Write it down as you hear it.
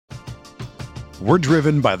We're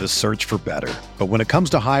driven by the search for better. But when it comes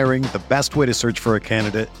to hiring, the best way to search for a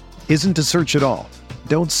candidate isn't to search at all.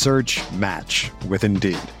 Don't search, match with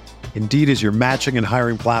Indeed. Indeed is your matching and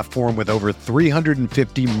hiring platform with over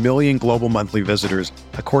 350 million global monthly visitors,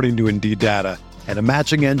 according to Indeed data, and a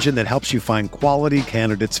matching engine that helps you find quality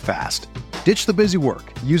candidates fast. Ditch the busy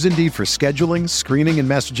work. Use Indeed for scheduling, screening, and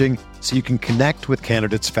messaging so you can connect with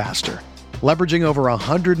candidates faster. Leveraging over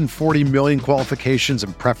 140 million qualifications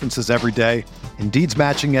and preferences every day, Indeed's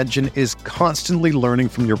matching engine is constantly learning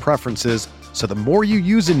from your preferences, so the more you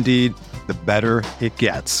use Indeed, the better it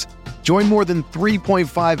gets. Join more than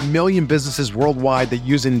 3.5 million businesses worldwide that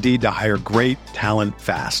use Indeed to hire great talent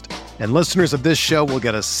fast. And listeners of this show will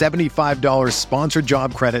get a $75 sponsored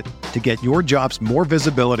job credit to get your jobs more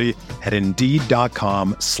visibility at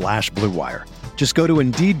Indeed.com/Blue Wire. Just go to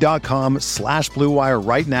Indeed.com/Blue Wire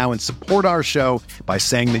right now and support our show by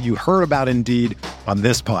saying that you heard about Indeed on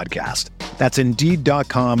this podcast. That's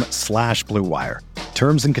Indeed.com/Blue Wire.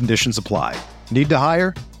 Terms and conditions apply. Need to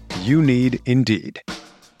hire? You need Indeed.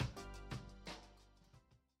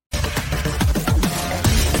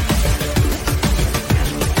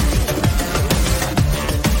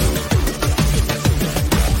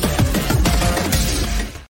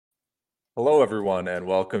 Hello, everyone, and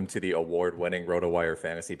welcome to the award-winning RotoWire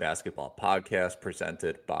Fantasy Basketball Podcast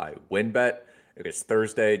presented by WynnBET. It is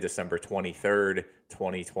Thursday, December 23rd,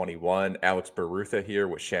 2021. Alex Barutha here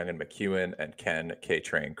with Shannon McEwen and Ken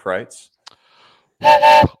K-Train Kreitz.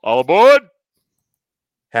 All aboard!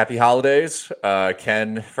 Happy holidays.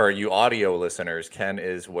 Ken, for you audio listeners, Ken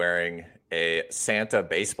is wearing a Santa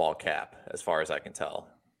baseball cap, as far as I can tell.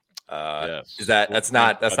 Yes. That's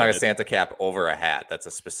not a Santa cap over a hat. That's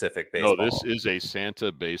a specific baseball. No, this is a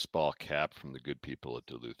Santa baseball cap from the good people at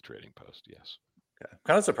Duluth Trading Post. Yes. Okay. I'm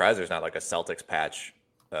kind of surprised there's not like a Celtics patch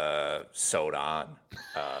sewed on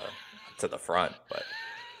to the front, but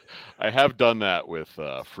I have done that with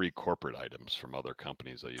free corporate items from other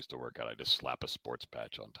companies I used to work at. I just slap a sports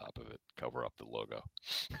patch on top of it, cover up the logo.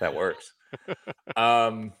 That works.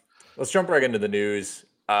 Let's jump right into the news.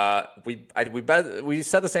 We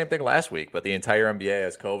said the same thing last week, but the entire NBA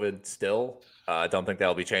has COVID still. I don't think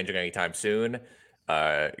that'll be changing anytime soon.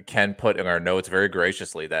 Ken put in our notes very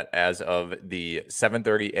graciously that as of the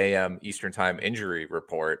 7:30 a.m. Eastern Time injury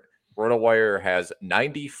report, RotoWire has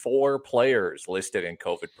 94 players listed in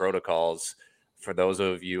COVID protocols. For those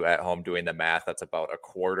of you at home doing the math, that's about a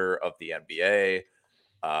quarter of the NBA.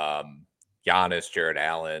 Giannis, Jared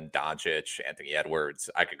Allen, Doncic, Anthony Edwards.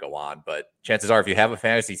 I could go on, but chances are if you have a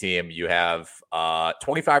fantasy team, you have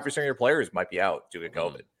 25% of your players might be out due to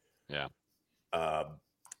COVID. Yeah.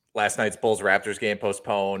 Last night's Bulls-Raptors game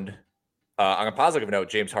postponed. On a positive note,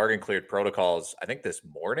 James Harden cleared protocols, I think this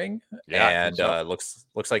morning, and looks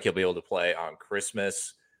like he'll be able to play on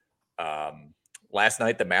Christmas. Last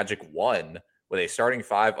night, the Magic won with a starting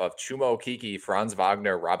five of Chuma Okeke, Franz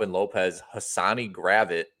Wagner, Robin Lopez, Hassani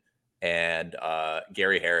Gravett, and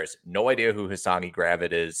Gary Harris. No idea who Hassani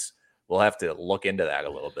Gravett is. We'll have to look into that a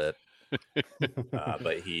little bit.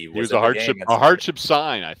 But he was a hardship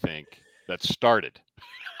sign, I think, that started.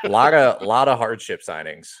 A lot of hardship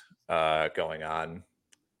signings going on.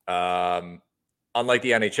 Unlike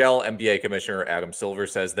the NHL, NBA Commissioner Adam Silver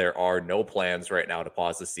says there are no plans right now to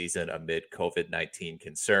pause the season amid COVID-19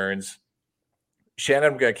 concerns.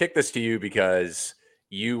 Shannon, I'm going to kick this to you because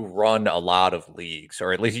you run a lot of leagues,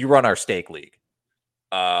 or at least you run our stake league.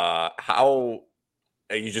 How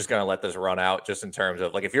are you just going to let this run out just in terms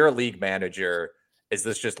of, like, if you're a league manager, is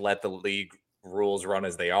this just let the league rules run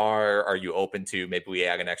as they are? Are you open to maybe we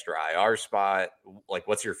add an extra IR spot? Like,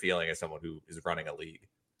 what's your feeling as someone who is running a league?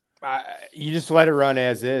 You just let it run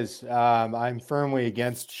as is. I'm firmly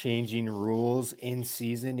against changing rules in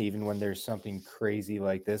season, even when there's something crazy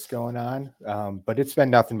like this going on. But it's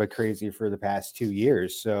been nothing but crazy for the past 2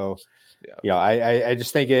 years. So, I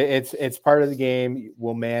just think it's part of the game.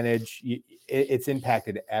 We'll manage. It's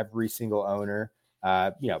impacted every single owner,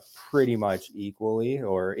 pretty much equally,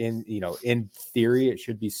 or in theory, it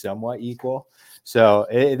should be somewhat equal. So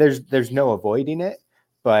there's no avoiding it.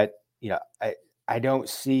 But I don't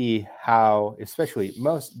see how, especially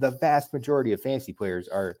the vast majority of fantasy players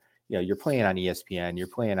are, you're playing on ESPN, you're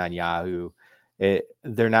playing on Yahoo.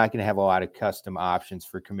 They're not going to have a lot of custom options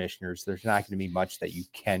for commissioners. There's not going to be much that you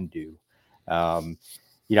can do.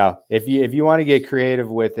 If you want to get creative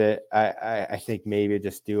with it, I think maybe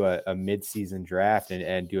just do a mid-season draft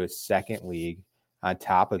and do a second league on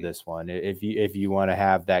top of this one. If you want to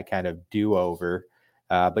have that kind of do-over,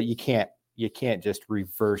 but you can't just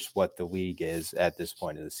reverse what the league is at this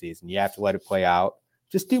point of the season. You have to let it play out.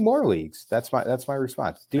 just do more leagues. That's my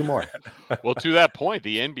response. Do more. Well, to that point,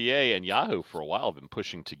 the NBA and Yahoo for a while have been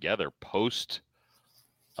pushing together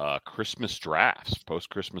Christmas drafts,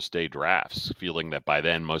 post-Christmas Day drafts, feeling that by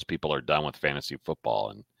then most people are done with fantasy football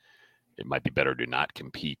and it might be better to not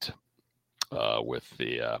compete with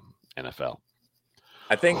the NFL.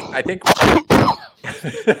 I think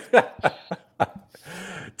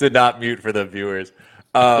did not mute for the viewers.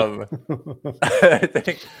 I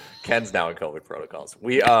think Ken's now in COVID protocols.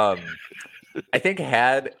 I think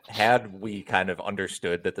had we kind of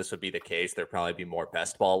understood that this would be the case, there'd probably be more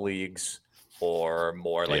best ball leagues or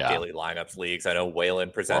more like daily lineups leagues. I know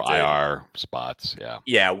Waylon presented or IR spots.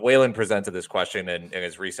 Yeah. Waylon presented this question in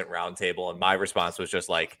his recent roundtable, and my response was just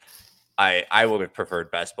like, I would have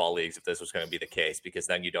preferred best ball leagues if this was going to be the case, because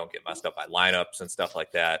then you don't get messed up by lineups and stuff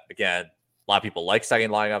like that. Again, a lot of people like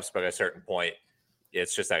second lineups, but at a certain point,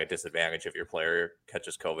 it's just at a disadvantage if your player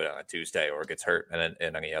catches COVID on a Tuesday or gets hurt in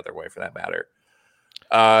any other way for that matter.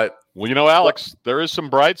 Well, Alex, there is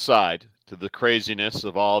some bright side to the craziness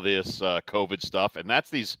of all this COVID stuff, and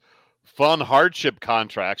that's these fun hardship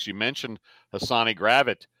contracts. You mentioned Hassani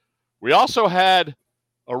Gravett. We also had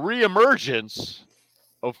a reemergence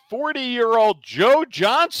of 40-year-old Joe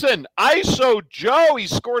Johnson, ISO Joe. He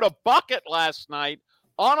scored a bucket last night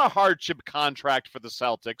on a hardship contract for the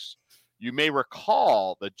Celtics. You may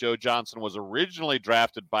recall that Joe Johnson was originally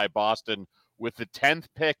drafted by Boston with the 10th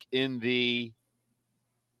pick in the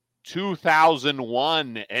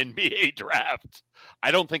 2001 NBA draft.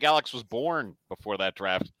 I don't think Alex was born before that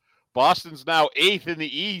draft. Boston's now 8th in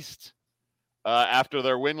the East after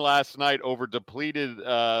their win last night over the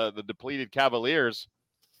depleted Cavaliers.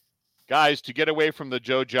 Guys, to get away from the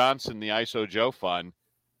Joe Johnson, the ISO Joe fun,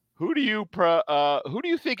 who do you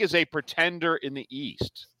think is a pretender in the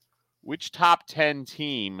East? Which top 10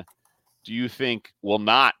 team do you think will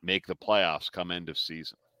not make the playoffs come end of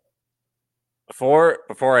season? Before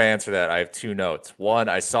I answer that, I have two notes. One,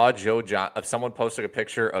 I saw someone posted a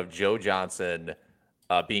picture of Joe Johnson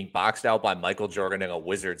being boxed out by Michael Jordan in a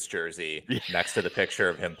Wizards jersey next to the picture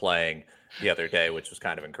of him playing the other day, which was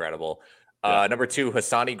kind of incredible. Number two,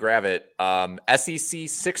 Hassani Gravett, SEC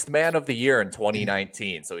sixth man of the year in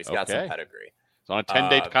 2019. So he's got some pedigree. He's on a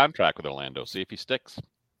 10-day contract with Orlando. See if he sticks.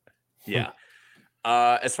 Yeah.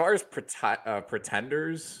 As far as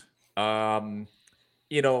pretenders, I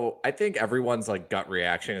think everyone's like gut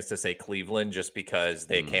reaction is to say Cleveland, just because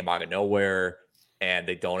they came out of nowhere and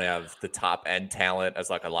they don't have the top end talent as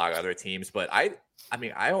like a lot of other teams. But I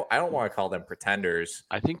don't want to call them pretenders.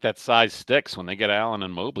 I think that size sticks when they get Allen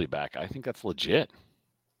and Mobley back. I think that's legit.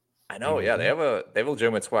 I know, yeah. They have a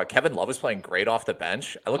legitimate squad. Kevin Love is playing great off the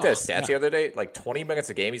bench. I looked at his stats the other day, like 20 minutes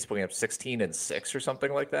a game, he's putting up 16 and 6 or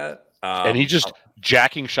something like that. And he's just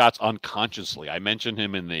jacking shots unconsciously. I mentioned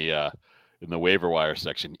him in the waiver wire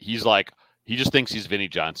section. He's like, he just thinks he's Vinnie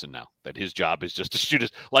Johnson now, that his job is just to shoot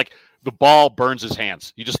like the ball burns his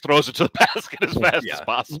hands. He just throws it to the basket as fast as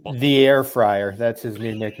possible. The air fryer. That's his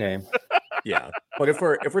new nickname. Yeah. But if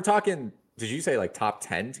we're talking, did you say like top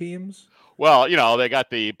 10 teams? Well, they got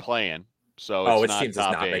the play-in, so it's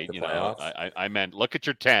not top not 8. Make the playoffs? I meant look at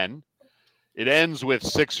your 10. It ends with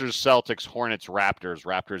Sixers, Celtics, Hornets, Raptors.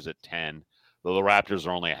 Raptors at 10. Though the Raptors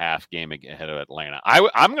are only a half game ahead of Atlanta.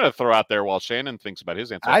 I'm going to throw out there while Shannon thinks about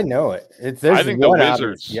his answer. I know it. I think the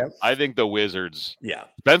Wizards. Yep. I think the Wizards. Yeah.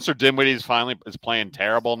 Spencer Dinwiddie is playing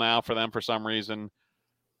terrible now for them for some reason.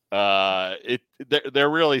 They're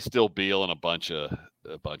really still Beal and a bunch of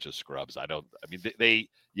scrubs.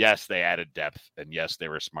 They added depth, and yes, they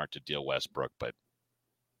were smart to deal Westbrook, but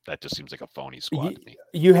that just seems like a phony squad to me.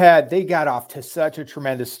 They got off to such a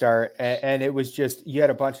tremendous start, and it was just, you had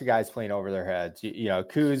a bunch of guys playing over their heads.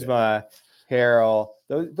 Kuzma, Harrell,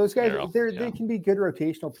 those guys, they can be good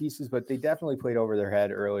rotational pieces, but they definitely played over their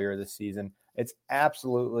head earlier this season. It's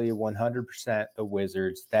absolutely 100% the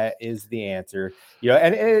Wizards. That is the answer.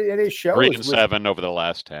 And it shows. 3-7 over the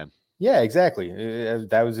last 10. Yeah, exactly.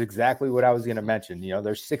 That was exactly what I was going to mention.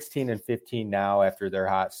 They're 16 and 15 now after their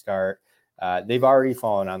hot start. They've already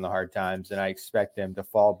fallen on the hard times, and I expect them to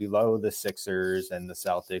fall below the Sixers and the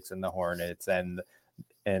Celtics and the Hornets and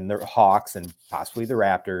the Hawks and possibly the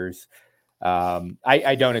Raptors.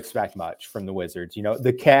 I don't expect much from the Wizards.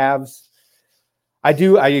 The Cavs, I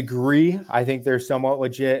agree. I think they're somewhat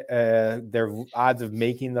legit. Their odds of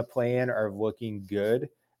making the play-in are looking good.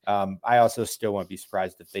 I also still wouldn't be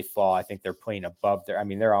surprised if they fall. I think they're playing above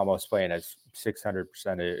they're almost playing as 600%,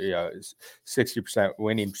 60%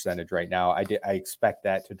 winning percentage right now. I expect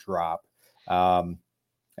that to drop.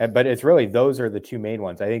 But it's really, those are the two main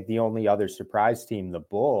ones. I think the only other surprise team, the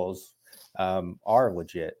Bulls, are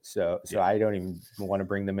legit. So I don't even want to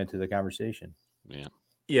bring them into the conversation. Yeah.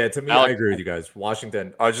 Yeah, to me, I Alex, agree with you guys.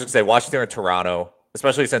 Washington. I was just gonna say Washington or Toronto,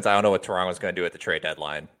 especially since I don't know what Toronto's going to do at the trade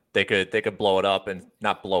deadline. They could blow it up and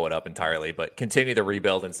not blow it up entirely, but continue to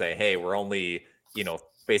rebuild and say, hey, we're only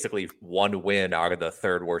basically one win out of the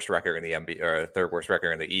third worst record in the NBA or third worst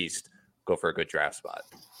record in the East. Go for a good draft spot.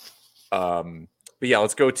 But yeah,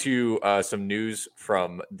 let's go to some news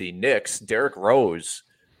from the Knicks. Derrick Rose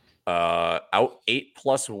out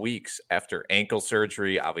 8+ weeks after ankle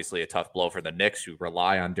surgery. Obviously, a tough blow for the Knicks, who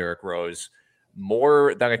rely on Derrick Rose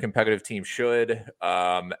more than a competitive team should.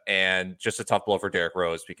 And just a tough blow for Derrick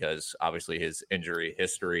Rose because obviously his injury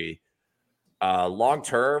history. Long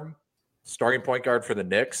term, starting point guard for the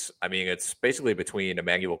Knicks. I mean, it's basically between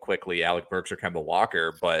Emmanuel Quickley, Alec Burks, or Kemba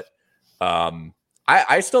Walker. But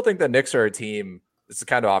I still think the Knicks are a team. This is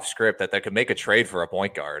kind of off script that could make a trade for a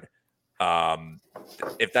point guard.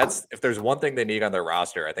 If there's one thing they need on their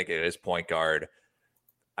roster, I think it is point guard.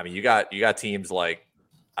 I mean, you got teams like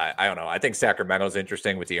I don't know. I think Sacramento's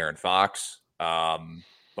interesting with De'Aaron Fox,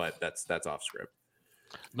 but that's off script.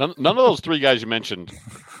 None of those three guys you mentioned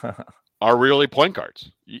are really point guards.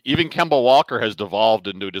 Even Kemba Walker has devolved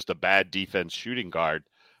into just a bad defense shooting guard.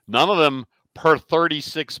 None of them per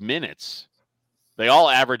 36 minutes. They all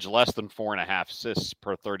average less than 4.5 assists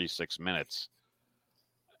per 36 minutes.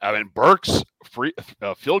 I mean, Burks'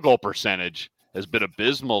 field goal percentage has been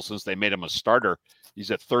abysmal since they made him a starter.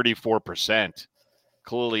 He's at 34%,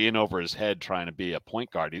 clearly in over his head trying to be a point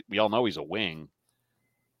guard. We all know he's a wing.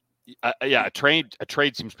 A trade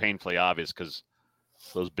seems painfully obvious because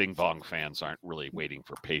those Bing Bong fans aren't really waiting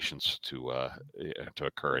for patience to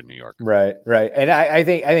occur in New York. Right. And I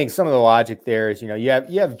think some of the logic there is, you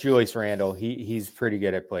have Julius Randle. He's pretty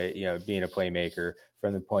good at being a playmaker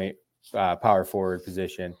from the point power forward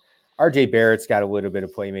position. RJ Barrett's got a little bit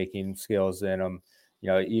of playmaking skills in him.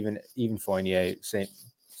 Even Fournier,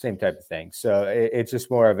 same type of thing. So it's just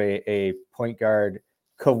more of a point guard.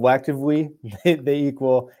 Collectively, they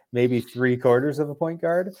equal maybe 3/4 of a point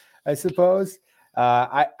guard, I suppose.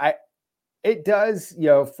 It does,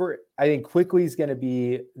 I think Quickly's going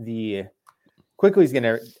to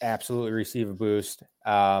absolutely receive a boost.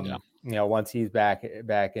 Once he's back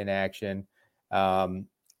in action.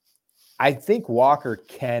 I think Walker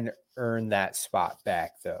can earn that spot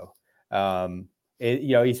back though.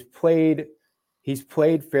 He's played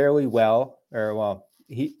fairly well,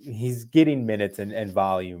 he's getting minutes and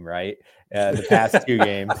volume, right? The past 2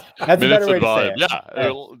 games. That's a better way to say it. Yeah,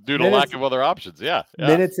 due to lack of other options. Yeah.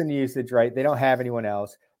 Minutes and usage, right? They don't have anyone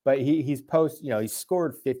else, but he's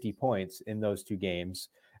scored 50 points in those 2 games.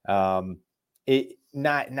 Not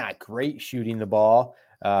great shooting the ball.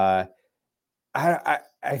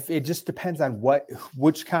 It just depends on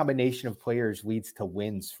which combination of players leads to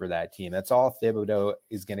wins for that team. That's all Thibodeau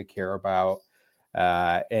is going to care about.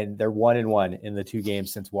 And they're 1-1 in the 2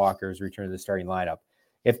 games since Walker's returned to the starting lineup.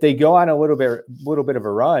 If they go on a little bit of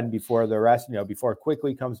a run before the rest, before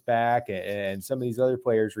Quickly comes back and some of these other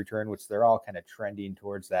players return, which they're all kind of trending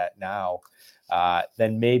towards that now,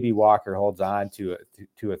 then maybe Walker holds on to a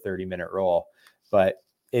 30-minute role. But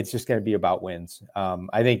it's just going to be about wins.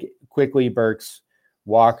 I think Quickly, Burks,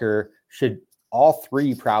 Walker should all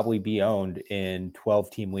 3 probably be owned in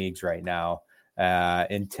 12-team leagues right now.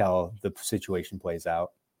 Until the situation plays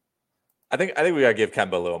out. I think we gotta give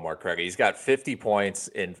Kemba a little more credit. He's got 50 points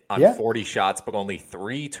on 40 shots, but only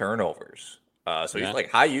 3 turnovers. So he's like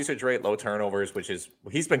high usage rate, low turnovers,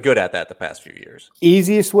 he's been good at that the past few years.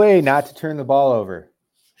 Easiest way not to turn the ball over,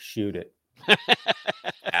 shoot it.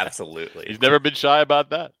 Absolutely. He's never been shy about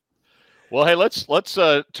that. Well, hey, let's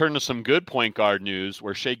turn to some good point guard news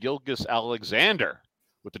where Shai Gilgeous-Alexander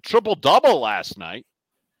with the triple-double last night.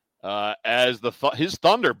 As his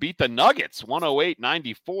Thunder beat the Nuggets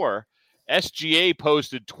 108-94. SGA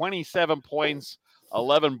posted 27 points,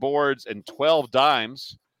 11 boards, and 12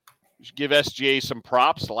 dimes. You should give SGA some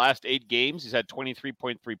props. The last 8 games, he's had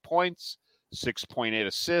 23.3 points, 6.8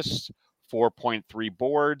 assists, 4.3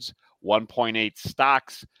 boards, 1.8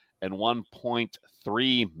 stocks, and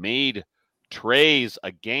 1.3 made trays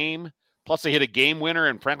a game. Plus, they hit a game winner,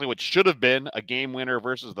 and frankly, what should have been a game winner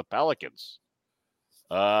versus the Pelicans.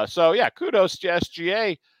 Kudos to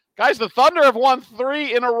SGA. Guys, the Thunder have won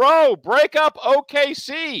 3 in a row. Break up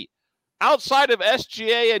OKC. Outside of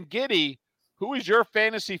SGA and Giddey, who is your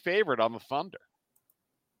fantasy favorite on the Thunder?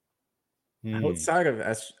 Outside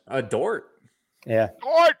of Dort. Yeah.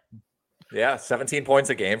 Dort! Yeah, 17 points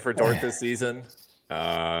a game for Dort this season.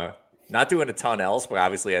 Not doing a ton else, but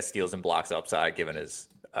obviously has steals and blocks upside given his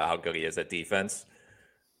how good he is at defense.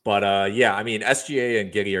 But SGA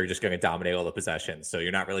and Giddey are just going to dominate all the possessions. So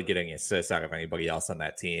you're not really getting assists out of anybody else on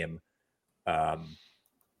that team.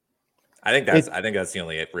 I think that's the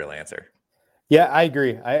only real answer. Yeah, I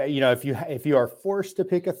agree. If you are forced to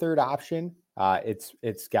pick a third option,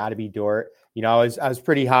 it's got to be Dort. I was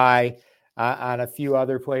pretty high on a few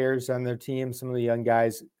other players on their team, some of the young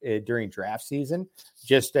guys during draft season,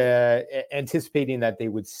 just anticipating that they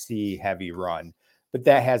would see heavy run, but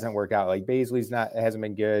that hasn't worked out. Like Baisley's hasn't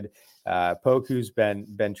been good. Poku's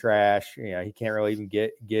been trash. He can't really even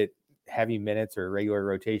get heavy minutes or regular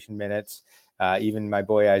rotation minutes. Even my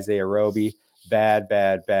boy Isaiah Roby, bad.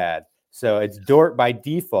 So it's Dort by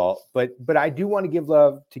default, but I do want to give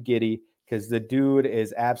love to Giddey because the dude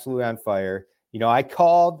is absolutely on fire. I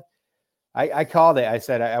called it. I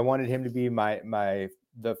said I wanted him to be I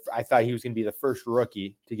thought he was going to be the first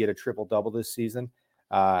rookie to get a triple double this season.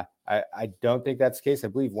 I don't think that's the case. I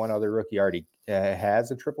believe one other rookie already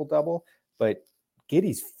has a triple double, but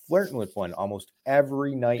Giddey's flirting with one almost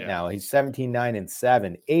every night now. He's 17, 9, and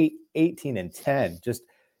 7, 8, 18, and 10. Just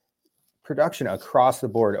production across the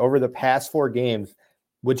board over the past 4 games,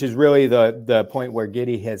 which is really the point where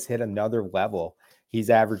Giddey has hit another level. He's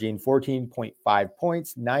averaging 14.5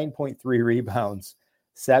 points, 9.3 rebounds,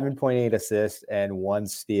 7.8 assists, and 1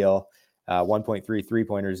 steal, 1.3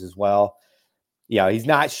 3-pointers as well. He's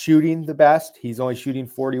not shooting the best. He's only shooting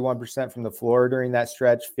 41% from the floor during that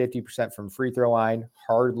stretch, 50% from free throw line.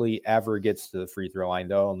 Hardly ever gets to the free throw line,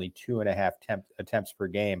 though, only 2.5 attempts per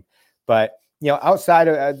game. But outside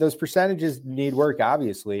of those percentages need work,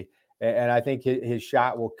 obviously. And I think his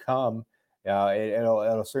shot will come.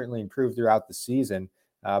 It'll certainly improve throughout the season.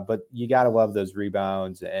 But you got to love those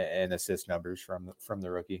rebounds and assist numbers from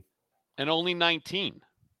the rookie. And only 19.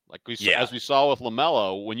 As we saw with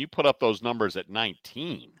LaMelo, when you put up those numbers at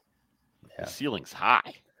 19, the ceiling's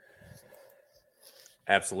high.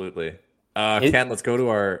 Absolutely. Ken, let's go to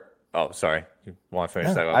our. Oh, sorry. You want to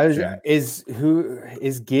finish that? Is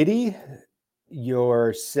Giddey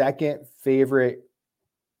your second favorite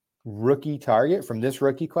rookie target from this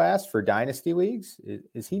rookie class for dynasty leagues?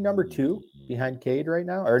 Is he number 2 behind Cade right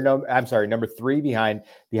now? Or no, I'm sorry, number 3 behind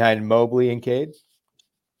Mobley and Cade?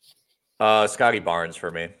 Scotty Barnes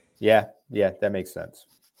for me. Yeah, that makes sense.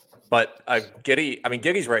 But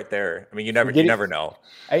Giddey's right there. You never know.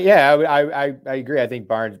 I agree. I think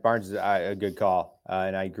Barnes is a good call,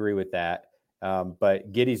 and I agree with that.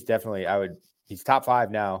 But Giddey's definitely, he's top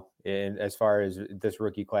 5 now as far as this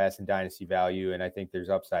rookie class and dynasty value, and I think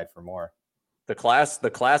there's upside for more. The class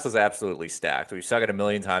is absolutely stacked. We've said it a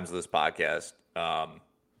million times in this podcast.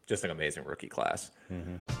 Just an amazing rookie class.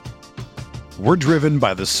 Mm-hmm. We're driven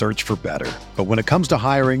by the search for better. But when it comes to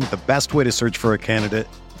hiring, the best way to search for a candidate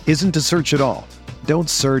isn't to search at all. Don't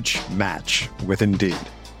search, match with Indeed.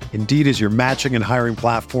 Indeed is your matching and hiring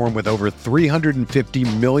platform with over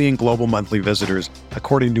 350 million global monthly visitors,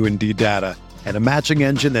 according to Indeed data, and a matching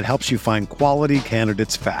engine that helps you find quality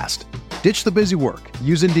candidates fast. Ditch the busy work.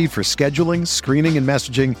 Use Indeed for scheduling, screening, and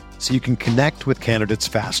messaging so you can connect with candidates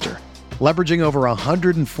faster. Leveraging over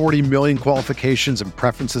 140 million qualifications and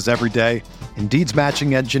preferences every day, Indeed's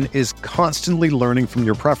matching engine is constantly learning from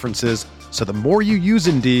your preferences, so the more you use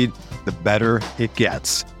Indeed, the better it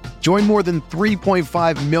gets. Join more than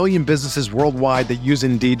 3.5 million businesses worldwide that use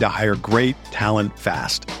Indeed to hire great talent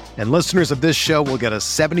fast. And listeners of this show will get a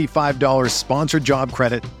 $75 sponsored job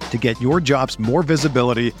credit to get your jobs more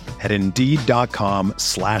visibility at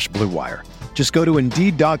Indeed.com/Blue Wire. Just go to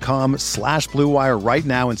Indeed.com/Blue Wire right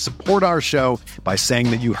now and support our show by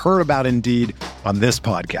saying that you heard about Indeed on this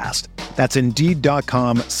podcast. That's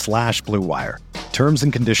Indeed.com/Blue Wire. Terms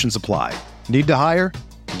and conditions apply. Need to hire?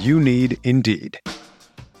 You need Indeed.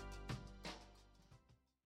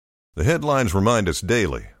 The headlines remind us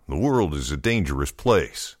daily the world is a dangerous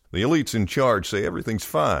place. The elites in charge say everything's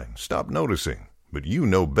fine, stop noticing. But you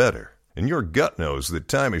know better. And your gut knows that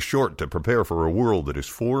time is short to prepare for a world that is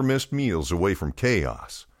 4 missed meals away from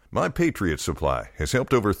chaos. My Patriot Supply has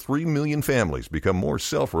helped over 3 million families become more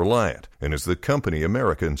self-reliant and is the company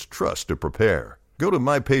Americans trust to prepare. Go to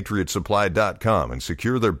MyPatriotSupply.com and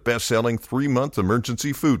secure their best-selling 3-month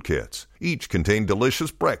emergency food kits. Each contain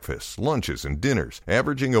delicious breakfasts, lunches, and dinners,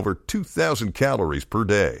 averaging over 2,000 calories per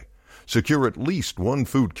day. Secure at least 1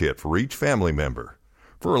 food kit for each family member.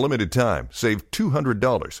 For a limited time, save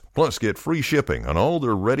 $200, plus get free shipping on all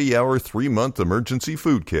their Ready Hour 3-month emergency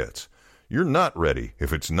food kits. You're not ready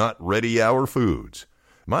if it's not Ready Hour Foods.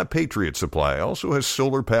 My Patriot Supply also has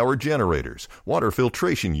solar power generators, water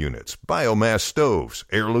filtration units, biomass stoves,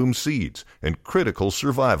 heirloom seeds, and critical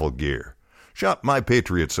survival gear. Shop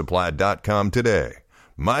MyPatriotSupply.com today.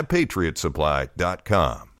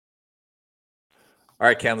 MyPatriotSupply.com. All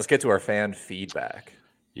right, Ken, let's get to our fan feedback.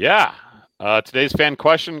 Yeah. Today's fan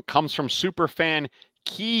question comes from superfan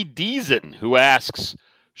Key Deason, who asks,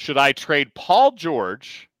 should I trade Paul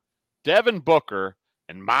George, Devin Booker,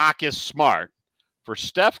 and Marcus Smart for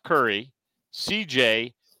Steph Curry,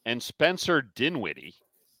 CJ, and Spencer Dinwiddie?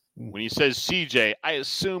 When he says CJ, I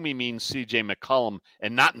assume he means CJ McCollum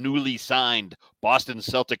and not newly signed Boston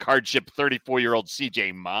Celtic hardship 34-year-old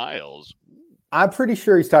CJ Miles. I'm pretty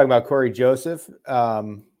sure he's talking about Corey Joseph,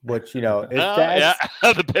 which,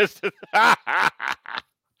 the Pistons.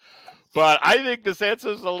 But I think this answer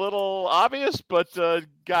is a little obvious. But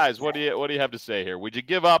guys, what do you have to say here? Would you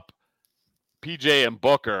give up PJ and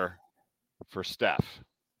Booker for Steph?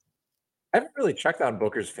 I haven't really checked on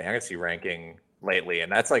Booker's fantasy ranking lately,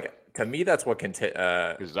 and that's to me, that's what kind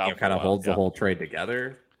of holds the whole trade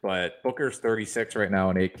together. But Booker's 36 right now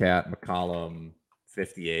in 8-cat, McCollum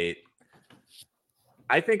 58.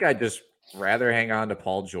 I think I'd just rather hang on to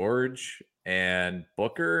Paul George and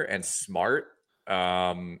Booker and Smart.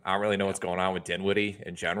 I don't really know what's going on with Dinwiddie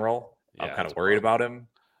in general. I'm kind of worried about him,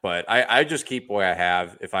 but I just keep what I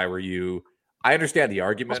have. If I were you, I understand the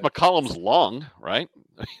argument. Plus McCollum's lung, right?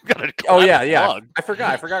 Lung. I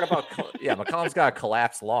forgot about McCollum's got a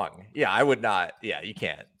collapsed lung. Yeah, I would not. Yeah, you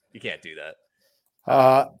can't do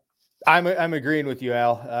that. I'm agreeing with you,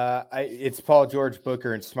 Al. It's Paul George,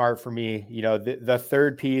 Booker, and Smart for me. The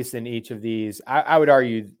third piece in each of these, I would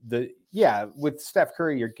argue with Steph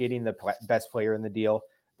Curry, you're getting the best player in the deal,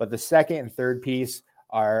 but the second and third piece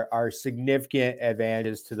are significant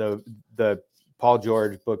advantages to the Paul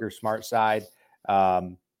George, Booker, Smart side.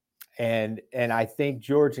 And I think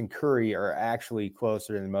George and Curry are actually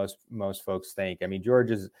closer than most folks think. I mean, George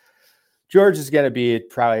is going to be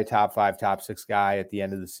probably a top 5, top 6 guy at the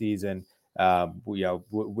end of the season.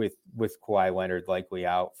 With Kawhi Leonard likely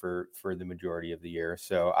out for the majority of the year.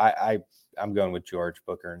 So I'm going with George,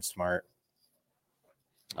 Booker, and Smart.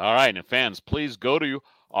 All right, and fans, please go to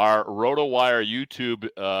our RotoWire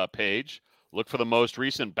YouTube page. Look for the most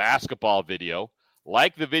recent basketball video.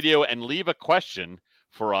 Like the video and leave a question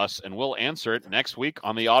for us, and we'll answer it next week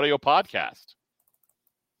on the audio podcast.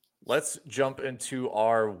 Let's jump into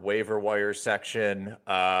our waiver wire section.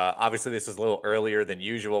 Obviously, this is a little earlier than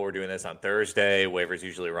usual. We're doing this on Thursday. Waivers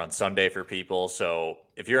usually run Sunday for people. So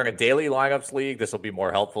if you're in a daily lineups league, this will be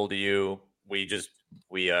more helpful to you. We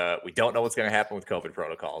don't know what's going to happen with COVID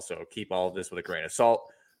protocols, so keep all of this with a grain of salt.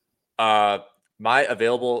 My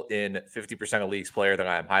available in 50% of leagues player that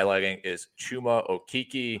I'm highlighting is Chuma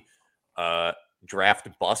Okeke, draft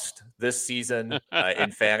bust this season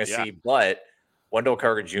in fantasy, but Wendell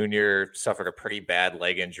Carter Jr. suffered a pretty bad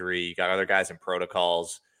leg injury. Got other guys in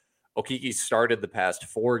protocols. Okeke started the past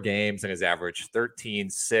 4 games and has averaged 13,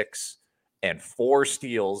 6, and 4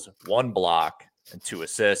 steals, 1 block, and 2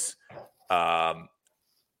 assists. That's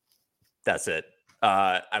it.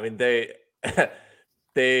 I mean, they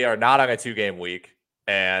are not on a 2-game week,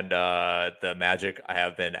 and the Magic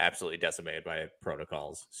have been absolutely decimated by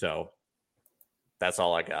protocols. So that's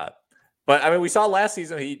all I got. But, I mean, we saw last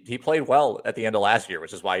season he played well at the end of last year,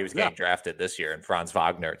 which is why he was getting drafted this year. And Franz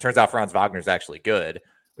Wagner, it turns out Franz Wagner is actually good,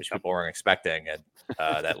 which people weren't expecting. And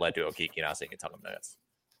that led to Okeke now seeing a ton of minutes.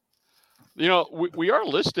 We are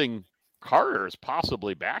listing Carter as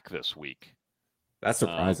possibly back this week. That's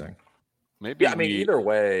surprising. Maybe. Yeah, I mean, either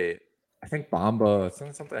way, I think Bamba,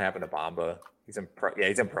 something happened to Bamba. He's in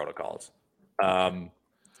protocols. But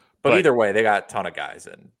either way, they got a ton of guys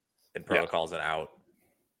in protocols and out.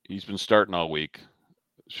 He's been starting all week,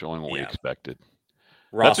 showing what we expected.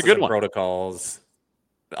 Ross That's a good one. Protocols,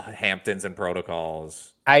 Hampton's in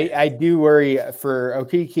protocols. I do worry for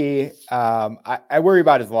Okeke. I worry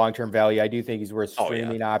about his long-term value. I do think he's worth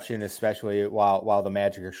streaming option, especially while the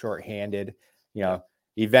Magic are shorthanded.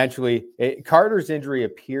 Eventually, Carter's injury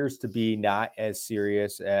appears to be not as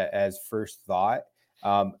serious as first thought.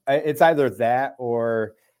 It's either that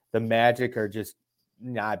or the Magic are just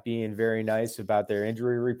not being very nice about their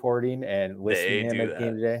injury reporting and listing him at the end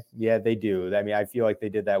of the day. Yeah, they do. I mean, I feel like they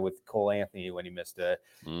did that with Cole Anthony when he missed a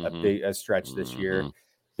big stretch this year.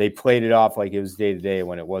 They played it off like it was day to day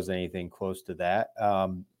when it wasn't anything close to that.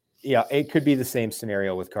 It could be the same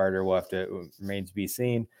scenario with Carter. We'll have to remains to be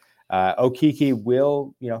seen. Okeke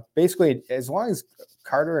will, basically as long as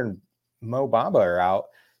Carter and Mo Bamba are out,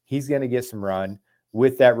 he's going to get some run.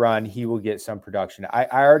 With that run, he will get some production. I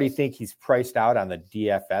already think he's priced out on the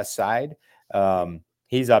DFS side.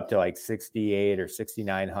 He's up to like 6,800 or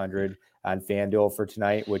 6,900 on FanDuel for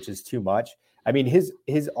tonight, which is too much. I mean, his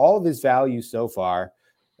all of his value so far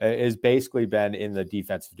has basically been in the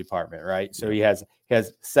defensive department, right? So he has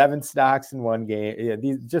 7 stocks in one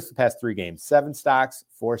game. Just the past 3 games, 7 stocks,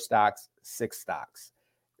 4 stocks, 6 stocks.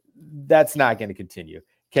 That's not going to continue.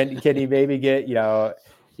 Can he maybe get 2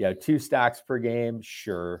 stocks per game?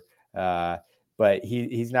 Sure. But but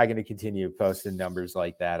he's not going to continue posting numbers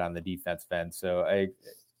like that on the defensive end. So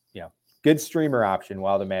good streamer option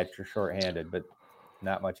while the Magic are shorthanded, but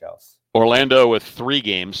not much else. Orlando with 3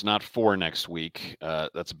 games, not 4 next week.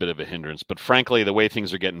 That's a bit of a hindrance. But frankly, the way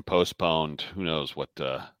things are getting postponed, who knows what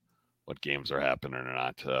games are happening or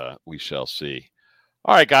not. We shall see.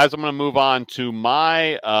 All right, guys, I'm going to move on to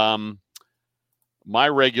my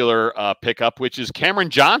regular pickup, which is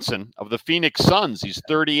Cameron Johnson of the Phoenix Suns. He's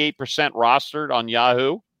 38% rostered on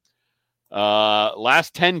Yahoo.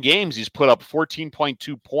 Last 10 games, he's put up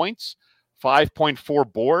 14.2 points,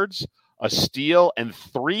 5.4 boards, a steal, and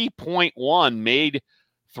 3.1 made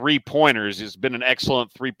 3-pointers. He's been an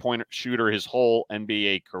excellent 3-point shooter his whole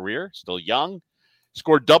NBA career. Still young.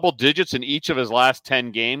 Scored double digits in each of his last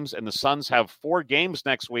 10 games, and the Suns have 4 games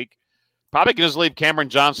next week. Probably going to leave Cameron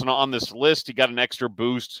Johnson on this list. He got an extra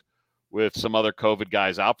boost with some other COVID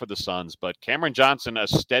guys out for the Suns, but Cameron Johnson, a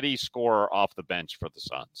steady scorer off the bench for the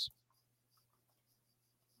Suns.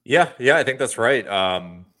 Yeah, I think that's right.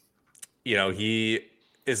 He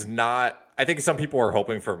is not. I think some people are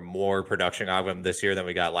hoping for more production out of him this year than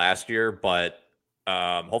we got last year, but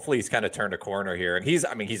hopefully he's kind of turned a corner here. And he's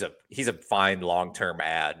a fine long-term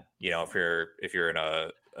ad. If you're in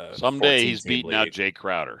a someday he's beating league. out Jay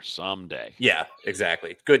Crowder. Someday. Yeah,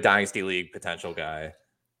 exactly. Good dynasty league potential guy.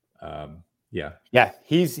 Yeah.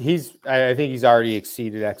 He's. I think he's already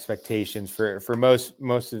exceeded expectations for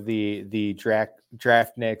most of the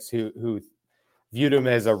draft nicks who viewed him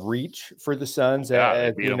as a reach for the Suns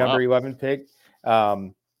at the number 11 pick.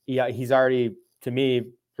 He's already, to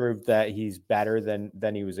me, proved that he's better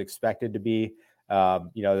than he was expected to be.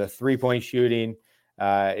 The 3-point shooting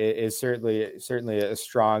is certainly a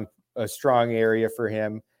strong area for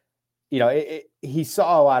him. He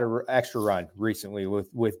saw a lot of extra run recently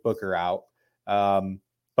with Booker out.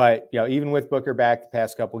 But even with Booker back the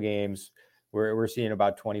past couple games, we're seeing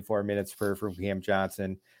about 24 minutes from Cam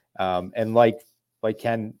Johnson. And like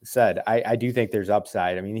Ken said, I do think there's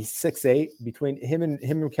upside. I mean, he's 6'8". Between him and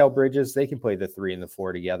Mikal Bridges, they can play the 3 and the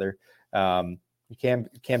 4 together.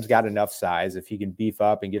 Cam's got enough size. If he can beef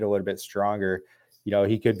up and get a little bit stronger,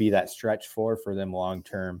 he could be that stretch 4 for them long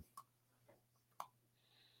term.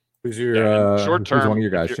 Who's your short term? Who's one of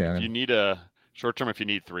your guys, Shannon? If you need a short term, if you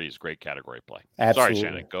need 3s, great category play. Absolutely. Sorry,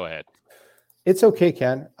 Shannon. Go ahead. It's okay,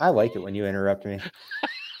 Ken. I like it when you interrupt me.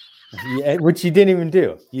 Which you didn't even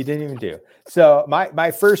do. So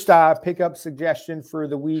my first pickup suggestion for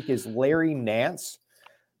the week is Larry Nance,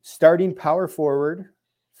 starting power forward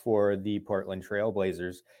for the Portland Trail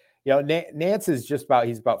Blazers. Nance is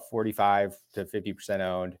he's about 45 to 50%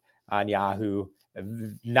 owned on Yahoo,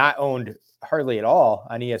 not owned hardly at all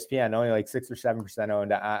on ESPN, only like 6 or 7%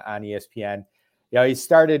 owned on ESPN. He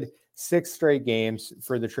started 6 straight games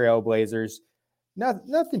for the Trail Blazers.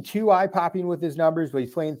 Nothing too eye-popping with his numbers, but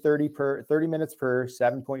he's playing 30 minutes per,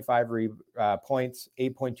 7.5 points,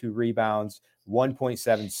 8.2 rebounds,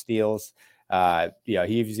 1.7 steals.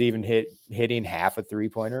 He was even hitting half a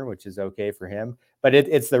 3-pointer, which is okay for him. But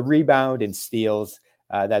it's the rebound and steals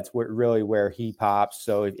that's really where he pops.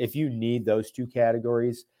 So if you need those 2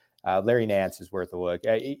 categories, Larry Nance is worth a look.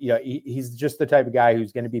 He's just the type of guy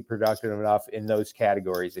who's going to be productive enough in those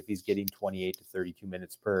categories if he's getting 28 to 32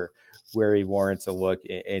 minutes per, where he warrants a look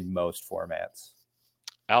in most formats.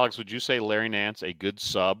 Alex, would you say Larry Nance a good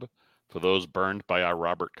sub for those burned by our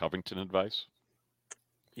Robert Covington advice?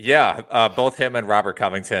 Yeah, both him and Robert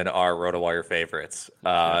Covington are RotoWire favorites.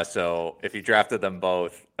 So if you drafted them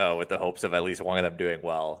both with the hopes of at least one of them doing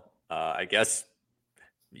well, I guess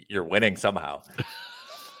you're winning somehow.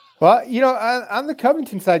 Well, on the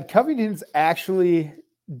Covington side, Covington's actually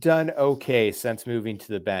done okay since moving to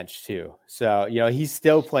the bench too. So, he's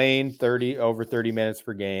still playing over 30 minutes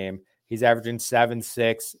per game. He's averaging 7,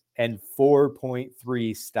 6, and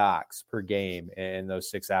 4.3 stocks per game in those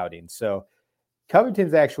 6 outings. So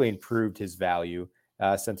Covington's actually improved his value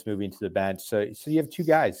since moving to the bench. So you have 2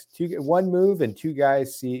 guys, one move, and 2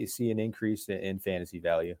 guys see an increase in fantasy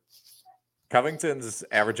value. Covington's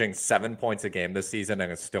averaging 7 points a game this season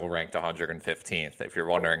and is still ranked 115th, if you're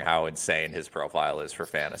wondering how insane his profile is for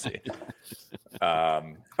fantasy. Okay.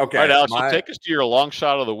 All right, Alex, so take us to your long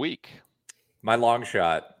shot of the week. My long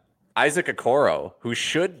shot, Isaac Okoro, who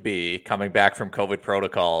should be coming back from COVID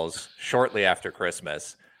protocols shortly after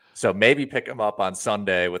Christmas. So maybe pick him up on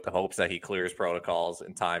Sunday with the hopes that he clears protocols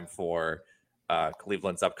in time for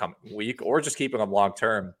Cleveland's upcoming week, or just keeping him long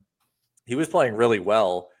term. He was playing really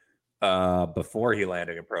well before he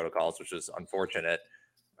landed in protocols, which is unfortunate.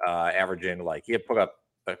 Averaging he had put up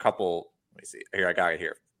a couple. Let me see here. I got it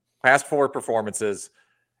here. Past 4 performances,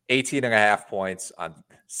 18.5 points on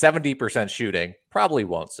 70% shooting. Probably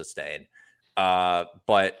won't sustain.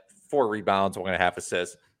 But 4 rebounds, 1.5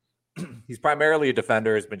 assists. He's primarily a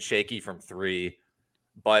defender, has been shaky from 3,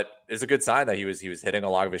 but it's a good sign that he was hitting a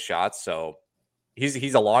lot of his shots. So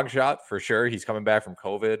he's a long shot for sure. He's coming back from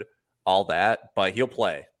COVID, all that, but he'll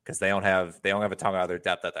play because they don't have a ton of other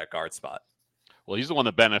depth at that guard spot. Well, he's the one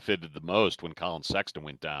that benefited the most when Colin Sexton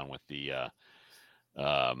went down with the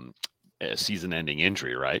season-ending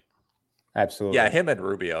injury, right? Absolutely. Yeah, him and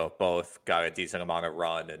Rubio both got a decent amount of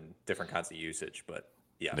run and different kinds of usage, but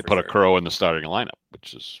yeah, they put a Crow in the starting lineup,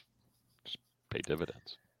 which is just pay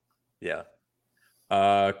dividends. Yeah.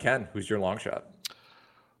 Ken, who's your long shot?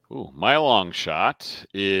 Ooh, my long shot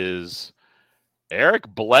is Eric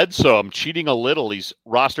Bledsoe. I'm cheating a little. He's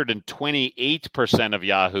rostered in 28% of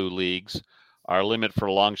Yahoo leagues. Our limit for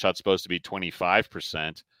long shot's supposed to be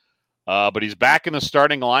 25%. But he's back in the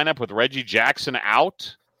starting lineup with Reggie Jackson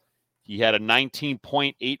out. He had a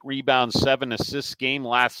 19.8 rebound, 7 assists game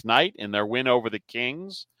last night in their win over the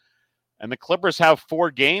Kings. And the Clippers have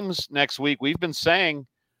 4 games next week. We've been saying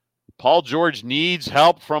Paul George needs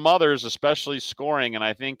help from others, especially scoring. And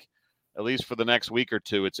I think, at least for the next week or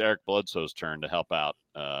two, it's Eric Bledsoe's turn to help out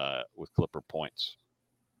with Clipper points.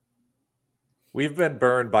 We've been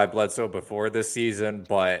burned by Bledsoe before this season,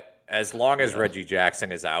 but as long as Reggie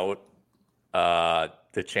Jackson is out,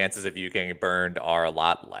 the chances of you getting burned are a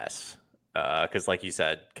lot less. Because like you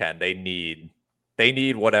said, Ken, they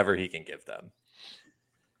need whatever he can give them.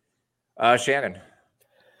 Shannon,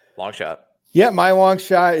 long shot. Yeah, my long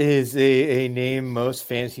shot is a name most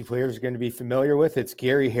fantasy players are going to be familiar with. It's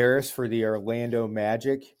Gary Harris for the Orlando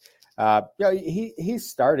Magic. He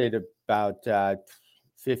started about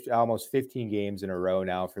almost 15 games in a row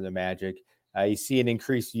now for the Magic. You see an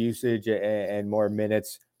increased usage and more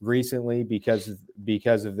minutes recently because of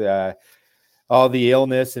all the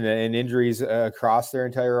illness and injuries across their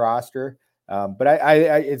entire roster. But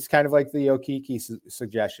I it's kind of like the Okiki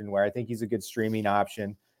suggestion where I think he's a good streaming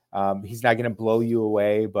option. He's not going to blow you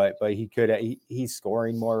away, but he's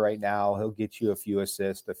scoring more right now. He'll get you a few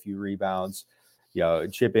assists, a few rebounds,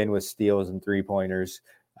 chip in with steals and 3-pointers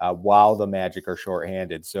while the Magic are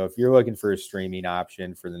shorthanded. So if you're looking for a streaming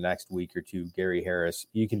option for the next week or two, Gary Harris,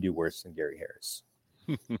 you can do worse than Gary Harris.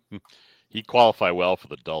 He'd qualify well for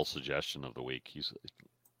the dull suggestion of the week. He's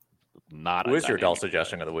not. Who is your dull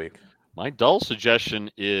suggestion of the week? My dull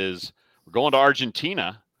suggestion is we're going to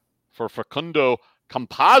Argentina for Facundo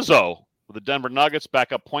Campazzo with the Denver Nuggets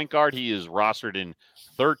backup point guard. He is rostered in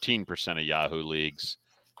 13% of Yahoo leagues.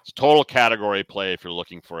 It's total category play if you're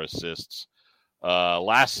looking for assists.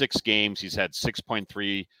 Last 6 games, he's had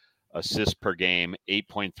 6.3 assists per game,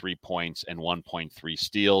 8.3 points, and 1.3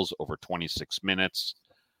 steals over 26 minutes.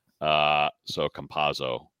 So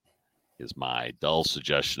Campazzo is my dull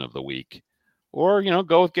suggestion of the week. Or,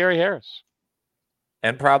 go with Gary Harris.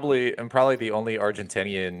 And probably the only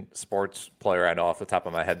Argentinian sports player I know off the top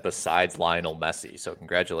of my head besides Lionel Messi. So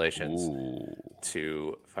congratulations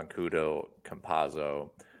to Facundo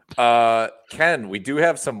Campazzo. Ken, we do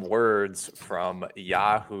have some words from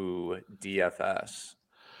Yahoo DFS.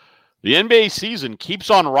 The NBA season keeps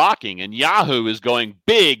on rocking, and Yahoo is going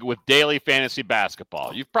big with daily fantasy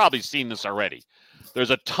basketball. You've probably seen this already. There's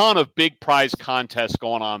a ton of big prize contests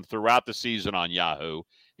going on throughout the season on Yahoo,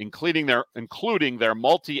 including their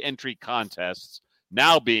multi-entry contests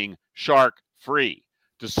now being shark-free.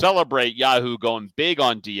 To celebrate Yahoo going big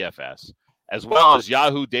on DFS, as well as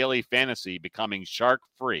Yahoo Daily Fantasy becoming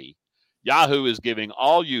shark-free, Yahoo is giving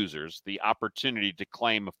all users the opportunity to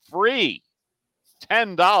claim free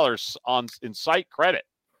 $10 in site credit.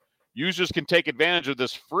 Users can take advantage of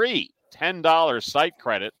this free $10 site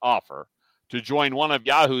credit offer to join one of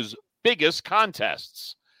Yahoo's biggest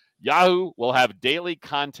contests. Yahoo will have daily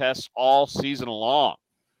contests all season long.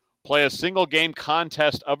 Play a single game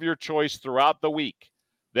contest of your choice throughout the week.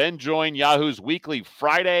 Then join Yahoo's weekly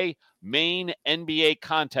Friday main NBA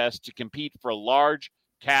contest to compete for large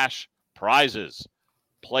cash prizes.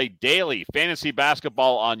 Play daily fantasy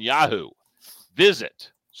basketball on Yahoo.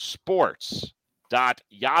 Visit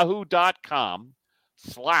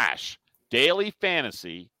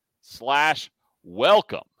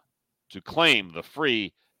sports.yahoo.com/dailyfantasy/welcome to claim the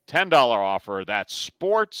free $10 offer. That's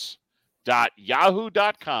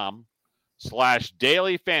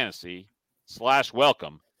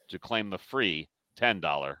sports.yahoo.com/dailyfantasy/welcome to claim the free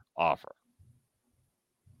 $10 offer.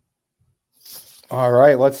 All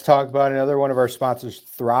right, let's talk about another one of our sponsors,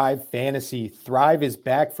 Thrive Fantasy. Thrive is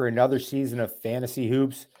back for another season of fantasy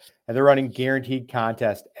hoops, and they're running guaranteed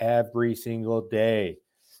contests every single day.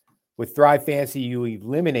 With Thrive Fantasy, you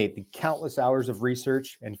eliminate the countless hours of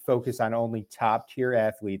research and focus on only top-tier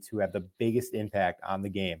athletes who have the biggest impact on the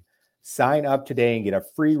game. Sign up today and get a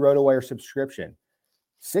free RotoWire subscription.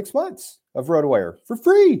 6 months of RotoWire for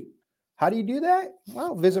free. How do you do that?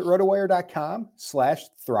 Well, visit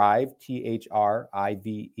rotowire.com/thrive,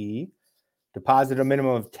 THRIVE. Deposit a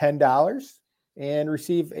minimum of $10 and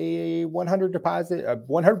receive a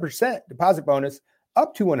 100% deposit bonus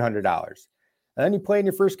up to $100. And then you play in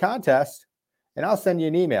your first contest, and I'll send you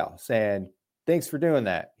an email saying, thanks for doing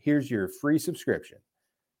that. Here's your free subscription.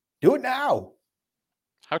 Do it now.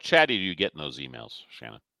 How chatty do you get in those emails,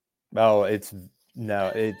 Shannon? Oh, it's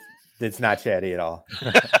not chatty at all.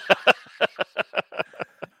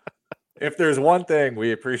 If there's one thing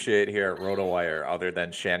we appreciate here at RotoWire, other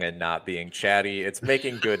than Shannon not being chatty, it's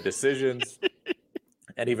making good decisions,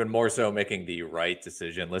 and even more so, making the right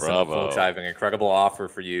decision. Listen, folks, I have an incredible offer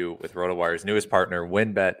for you with RotoWire's newest partner,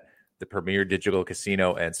 WynnBET, the premier digital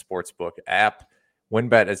casino and sportsbook app.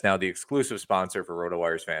 WynnBET is now the exclusive sponsor for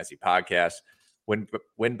RotoWire's Fantasy Podcast.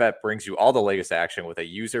 WynnBET brings you all the latest action with a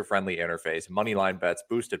user-friendly interface, moneyline bets,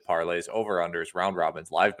 boosted parlays, over-unders, round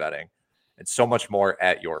robins, live betting, and so much more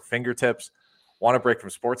at your fingertips. Want a break from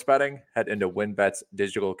sports betting? Head into WynnBET's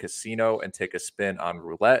digital casino and take a spin on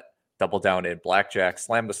roulette, double down in blackjack,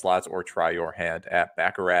 slam the slots, or try your hand at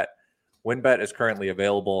Baccarat. WynnBET is currently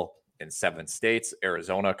available in 7 states: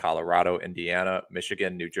 Arizona, Colorado, Indiana,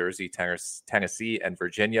 Michigan, New Jersey, Tennessee, and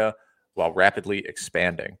Virginia, while rapidly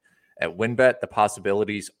expanding. At WynnBET, the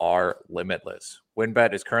possibilities are limitless.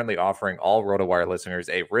 WynnBET is currently offering all RotoWire listeners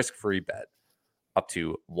a risk-free bet up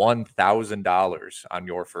to $1,000 on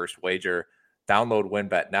your first wager. Download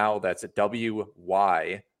WynnBET now. That's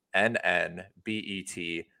WYNNBET,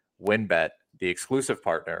 WynnBET, the exclusive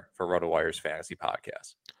partner for RotoWire's Fantasy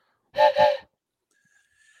Podcast.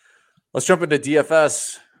 Let's jump into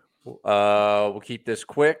DFS. We'll keep this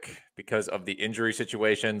quick because of the injury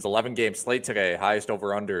situations. 11-game slate today. Highest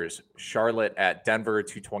over-unders. Charlotte at Denver,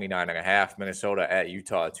 229.5. Minnesota at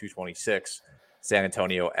Utah, 226. San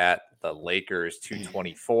Antonio at the Lakers,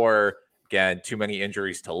 224. Again, too many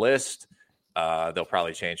injuries to list. They'll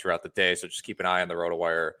probably change throughout the day, so just keep an eye on the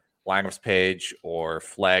RotoWire lineups page or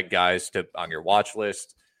flag guys on your watch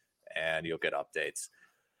list, and you'll get updates.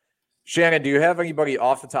 Shannon, do you have anybody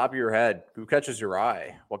off the top of your head who catches your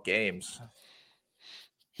eye? What games?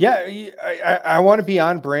 Yeah, I want to be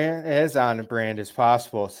on brand as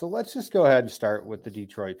possible. So let's just go ahead and start with the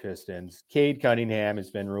Detroit Pistons. Cade Cunningham has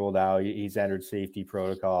been ruled out. He's entered safety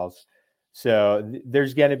protocols. So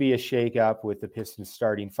there's going to be a shakeup with the Pistons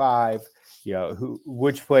starting 5.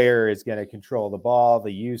 Which player is going to control the ball,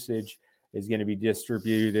 the usage is going to be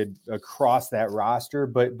distributed across that roster.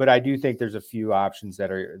 But I do think there's a few options that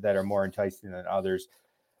are more enticing than others.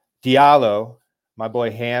 Diallo, my boy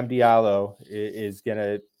Ham Diallo, is going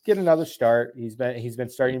to get another start. He's been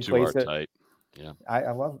starting in place. Yeah,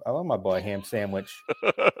 I love my boy Ham Sandwich.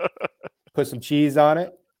 Put some cheese on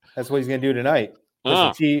it. That's what he's going to do tonight.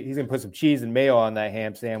 He's going to put some cheese and mayo on that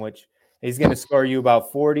ham sandwich. He's going to score you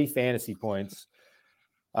about 40 fantasy points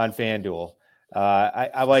on FanDuel.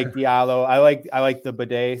 I like Diallo. I like the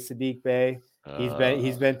Bidet, Sadiq Bey.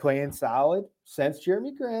 He's been playing solid since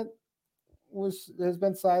Jeremy Grant has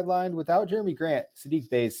been sidelined. Without Jeremy Grant, Sadiq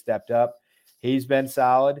Bey stepped up. He's been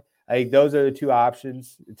solid. I think those are the two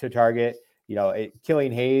options to target.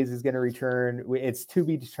 Killian Hayes is going to return. It's to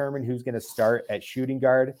be determined who's going to start at shooting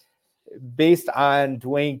guard. Based on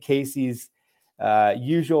Dwayne Casey's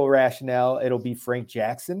usual rationale, it'll be Frank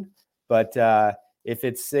Jackson. But if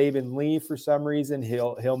it's Saban Lee for some reason,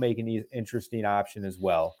 he'll make an interesting option as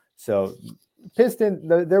well. So Piston,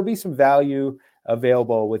 there'll be some value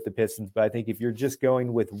available with the Pistons. But I think if you're just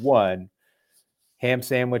going with one, Ham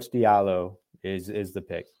Sandwich Diallo is the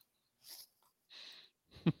pick.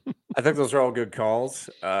 I think those are all good calls.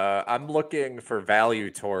 I'm looking for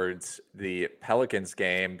value towards the Pelicans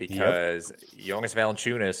game because Jonas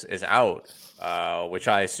Valanciunas is out, which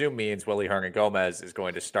I assume means Willy Hernangomez is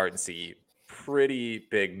going to start and see pretty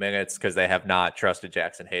big minutes because they have not trusted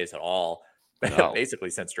Jackson Hayes at all,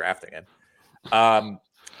 basically since drafting him.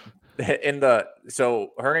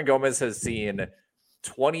 So Hernangomez has seen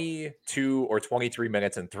 22 or 23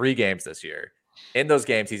 minutes in 3 games this year. In those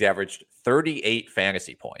games, he's averaged 38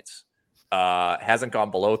 fantasy points. Hasn't gone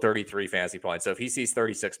below 33 fantasy points. So if he sees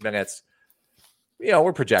 36 minutes,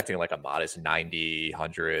 we're projecting like a modest 90,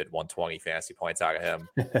 100, 120 fantasy points out of him.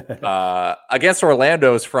 Against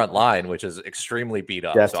Orlando's front line, which is extremely beat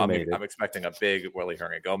up. Decimated. So I'm expecting a big Willy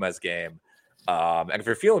Hernangomez game. And if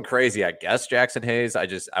you're feeling crazy, I guess Jackson Hayes,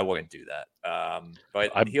 I wouldn't do that.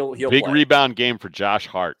 But he'll big play. Rebound game for Josh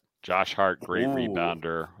Hart. Josh Hart, great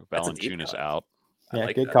rebounder. Valanciunas out. Yeah,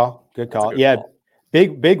 like good that. call. Good call. Yeah, call.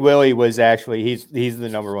 Big Willie was actually he's the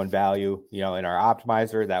number one value, in our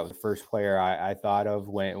optimizer. That was the first player I thought of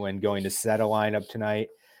when going to set a lineup tonight.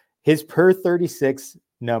 His per 36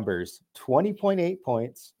 numbers: 20.8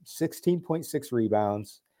 points, 16.6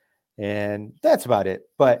 rebounds, and that's about it.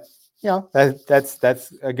 But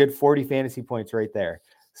that's a good 40 fantasy points right there.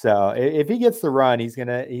 So if he gets the run, he's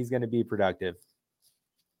gonna be productive.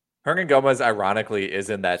 Hernangomez, ironically,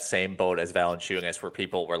 is in that same boat as Valanciunas, where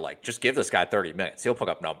people were like, just give this guy 30 minutes. He'll put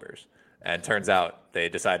up numbers. And turns out they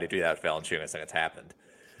decided to do that with Valanciunas, and it's happened.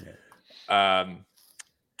 Yeah.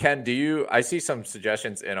 Ken, I see some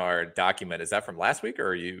suggestions in our document. Is that from last week, or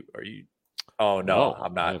are you? Oh, no,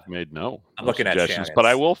 I'm not. I've made no looking at suggestions. But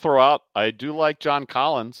I will throw out, I do like John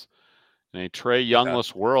Collins in a Trae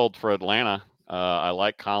Youngless world for Atlanta. I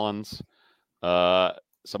like Collins.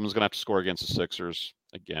 Someone's going to have to score against the Sixers.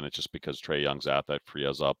 Again, it's just because Trae Young's out. That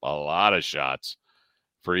frees up a lot of shots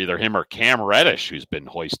for either him or Cam Reddish, who's been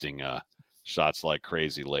hoisting shots like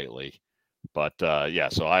crazy lately. But,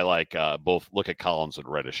 so I like both. Look at Collins and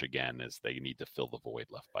Reddish again, as they need to fill the void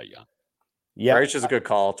left by Young. Yeah, Reddish is a good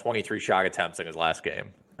call. 23 shot attempts in his last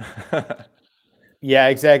game. Yeah,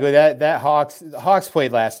 exactly. That Hawks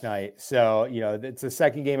played last night, so it's the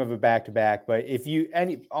second game of a back-to-back. But if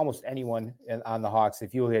almost anyone on the Hawks,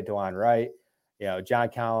 if you look at DeLon Wright, John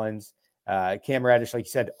Collins, Cam Reddish, like you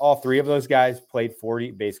said, all three of those guys played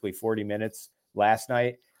 40 minutes last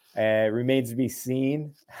night. It remains to be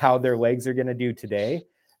seen how their legs are going to do today,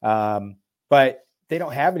 but they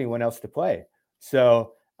don't have anyone else to play.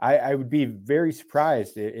 So I would be very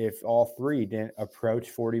surprised if all three didn't approach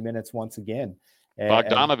 40 minutes once again.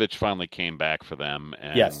 Bogdanovich finally came back for them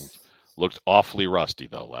and looked awfully rusty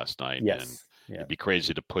though last night. Yes. And it'd be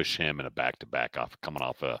crazy to push him in a back-to-back coming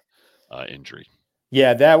off a injury.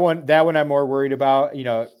 Yeah, that one I'm more worried about.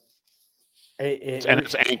 And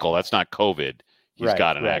it's ankle. That's not COVID. He's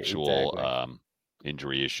got an actual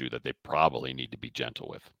injury issue that they probably need to be gentle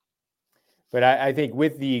with. But I think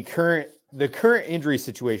with the current injury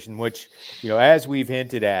situation, which as we've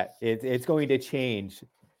hinted at, it's going to change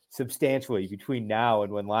substantially between now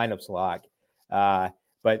and when lineups lock.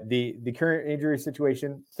 But the current injury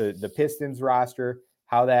situation, the Pistons roster,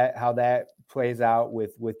 how that plays out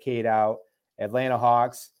with Cade out, Atlanta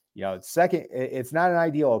Hawks, it's not an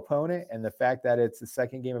ideal opponent, and the fact that it's the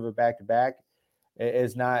second game of a back-to-back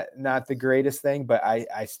is not the greatest thing. But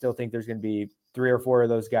I still think there's going to be 3 or 4 of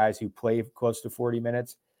those guys who play close to 40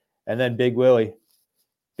 minutes, and then Big Willie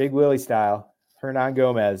style,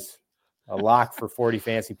 Hernangomez, a lock for 40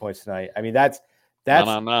 fantasy points tonight. I mean, that's no.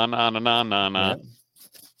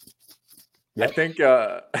 I think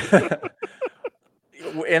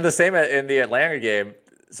in the Atlanta game,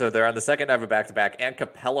 so they're on the second night of a back-to-back, and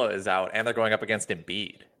Capella is out, and they're going up against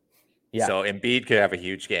Embiid. Yeah. So Embiid could have a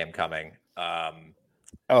huge game coming. If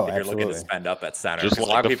you're looking to spend up at center. Just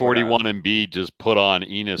like the 41 Embiid just put on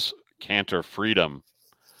Enes Kanter Freedom,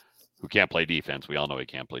 who can't play defense. We all know he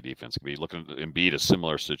can't play defense. Could be looking at Embiid, a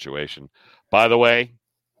similar situation. By the way,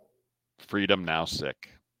 Freedom now sick.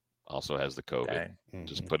 Also has the COVID. Okay.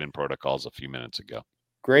 Just put in protocols a few minutes ago.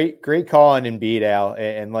 Great call on Embiid, Al.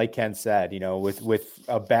 And like Ken said, with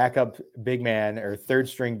a backup big man or third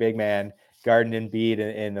string big man guarding Embiid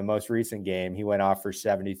in the most recent game, he went off for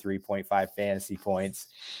 73.5 fantasy points,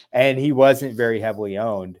 and he wasn't very heavily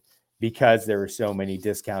owned because there were so many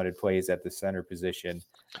discounted plays at the center position.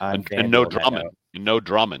 And no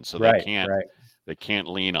Drummond, so they can't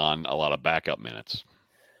lean on a lot of backup minutes.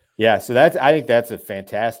 Yeah, so I think that's a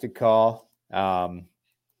fantastic call.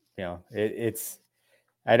 It's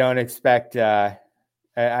I don't expect the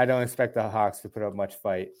Hawks to put up much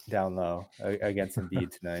fight down low against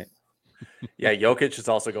Embiid tonight. Yeah, Jokic is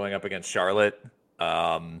also going up against Charlotte. They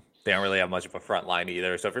don't really have much of a front line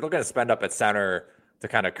either. So if you're looking to spend up at center to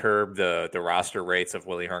kind of curb the roster rates of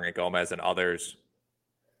Willie Hernangomez and others,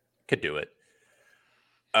 could do it.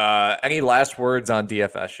 Any last words on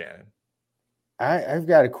DFS, Shannon? I've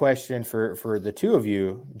got a question for the two of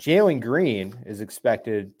you. Jalen Green is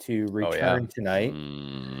expected to return tonight.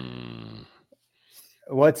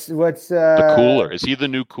 What's the cooler? Is he the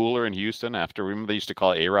new cooler in Houston? After, remember they used to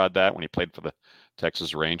call A-Rod that when he played for the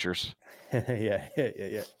Texas Rangers?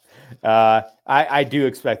 Yeah. I do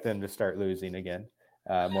expect them to start losing again.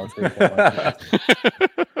 More frequently.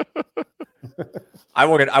 I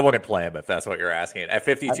wouldn't play him if that's what you're asking. At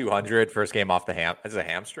 5,200, first game off the is it a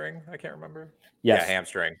hamstring? I can't remember. Yes. Yeah,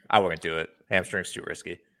 hamstring. I wouldn't do it. Hamstring's too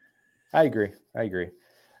risky. I agree.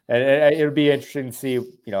 And it'll be interesting to see,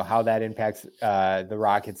 how that impacts the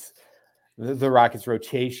Rockets'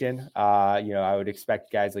 rotation. I would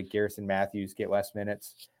expect guys like Garrison Matthews get less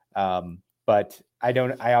minutes. But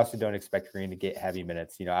I also don't expect Green to get heavy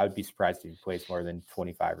minutes. I would be surprised if he plays more than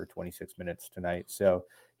 25 or 26 minutes tonight. So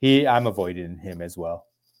I'm avoiding him as well.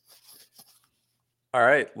 All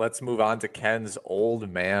right, let's move on to Ken's old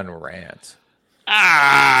man rant.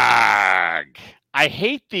 I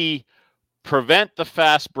hate the prevent the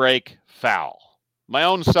fast break foul. My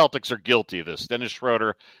own Celtics are guilty of this. Dennis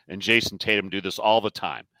Schroeder and Jason Tatum do this all the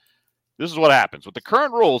time. This is what happens. With the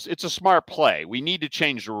current rules, it's a smart play. We need to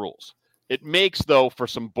change the rules. It makes, though, for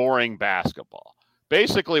some boring basketball.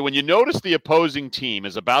 Basically, when you notice the opposing team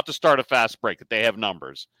is about to start a fast break, that they have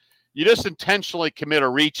numbers, you just intentionally commit a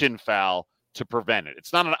reach-in foul to prevent it.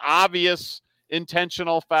 It's not an obvious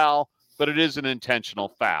intentional foul, but it is an intentional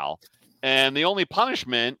foul. And the only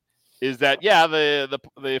punishment is that,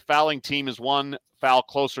 the fouling team is one foul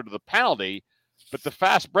closer to the penalty, but the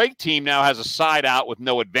fast break team now has a side out with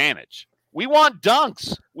no advantage. We want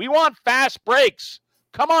dunks. We want fast breaks.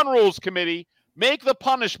 Come on, Rules Committee. Make the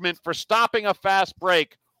punishment for stopping a fast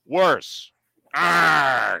break worse.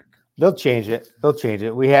 Arrgh. They'll change it.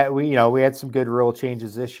 We had some good rule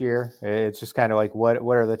changes this year. It's just kind of like what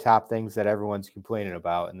are the top things that everyone's complaining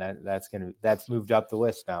about, and that's moved up the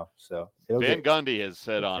list now. So Van Gundy has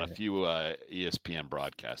said on a few ESPN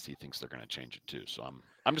broadcasts he thinks they're going to change it too. So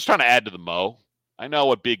I'm just trying to add to the mo. I know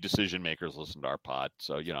what big decision makers listen to our pod,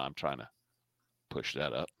 so I'm trying to push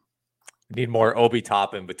that up. Need more Obi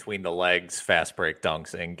Toppin between the legs, fast break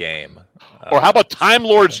dunks in game. Or how about Time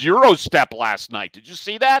Lord's Euro step last night? Did you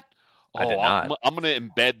see that? I did not. I'm going to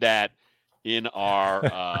embed that in our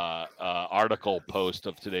article post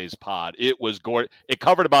of today's pod. It was gorgeous. It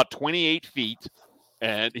covered about 28 feet,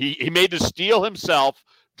 and he made the steal himself,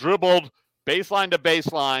 dribbled baseline to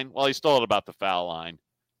baseline. Well, he stole it about the foul line,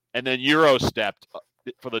 and then Euro stepped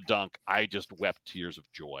for the dunk. I just wept tears of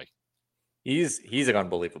joy. He's an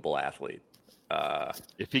unbelievable athlete.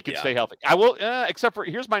 If he can stay healthy. I will, except for,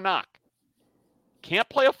 here's my knock. Can't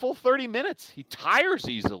play a full 30 minutes. He tires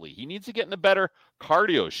easily. He needs to get in a better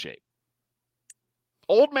cardio shape.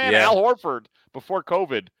 Old man Al Horford, before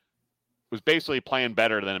COVID, was basically playing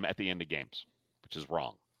better than him at the end of games, which is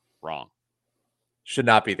wrong. Should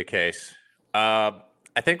not be the case. I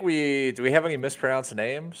think do we have any mispronounced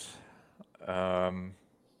names? I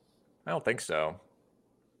don't think so.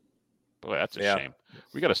 Boy, that's a shame.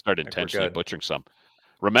 We got to start intentionally butchering some.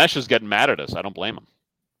 Ramesh is getting mad at us. I don't blame him.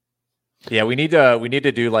 Yeah, we need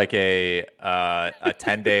to do like a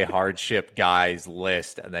 10-day hardship guys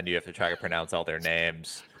list, and then you have to try to pronounce all their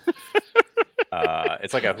names.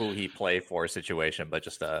 It's like a who he play for situation, but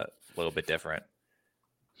just a little bit different.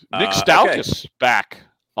 Nick Stauskas back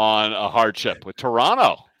on a hardship with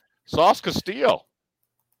Toronto. Sauce Castillo.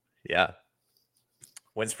 Yeah.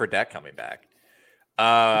 Wins for deck coming back.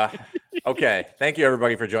 Okay. Thank you,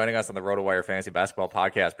 everybody, for joining us on the RotoWire Fantasy Basketball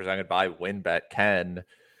Podcast presented by WynnBET. Ken,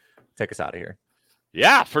 take us out of here.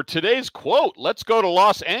 Yeah, for today's quote, let's go to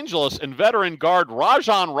Los Angeles and veteran guard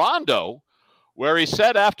Rajon Rondo, where he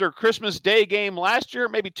said after Christmas Day game last year,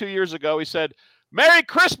 maybe 2 years ago, he said, "Merry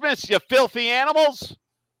Christmas, you filthy animals.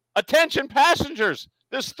 Attention passengers,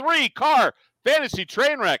 this 3-car fantasy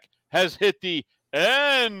train wreck has hit the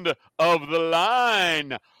end of the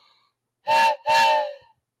line."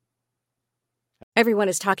 Everyone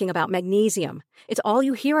is talking about magnesium. It's all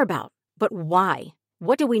you hear about. But why?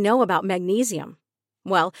 What do we know about magnesium?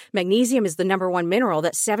 Well, magnesium is the #1 mineral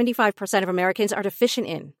that 75% of Americans are deficient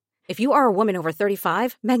in. If you are a woman over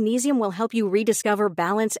 35, magnesium will help you rediscover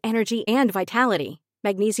balance, energy, and vitality.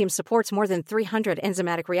 Magnesium supports more than 300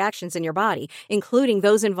 enzymatic reactions in your body, including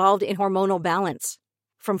those involved in hormonal balance.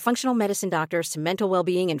 From functional medicine doctors to mental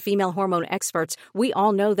well-being and female hormone experts, we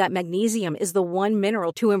all know that magnesium is the one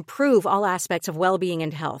mineral to improve all aspects of well-being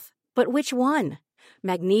and health. But which one?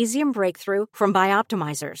 Magnesium Breakthrough from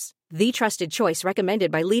Bioptimizers, the trusted choice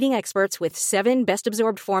recommended by leading experts with 7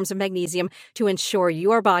 best-absorbed forms of magnesium to ensure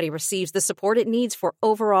your body receives the support it needs for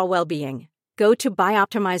overall well-being. Go to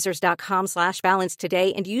bioptimizers.com/balance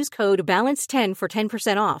today and use code BALANCE10 for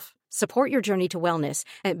 10% off. Support your journey to wellness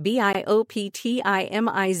at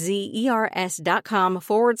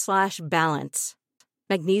bioptimizers.com/balance.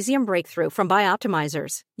 Magnesium Breakthrough from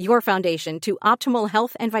Bioptimizers, your foundation to optimal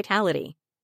health and vitality.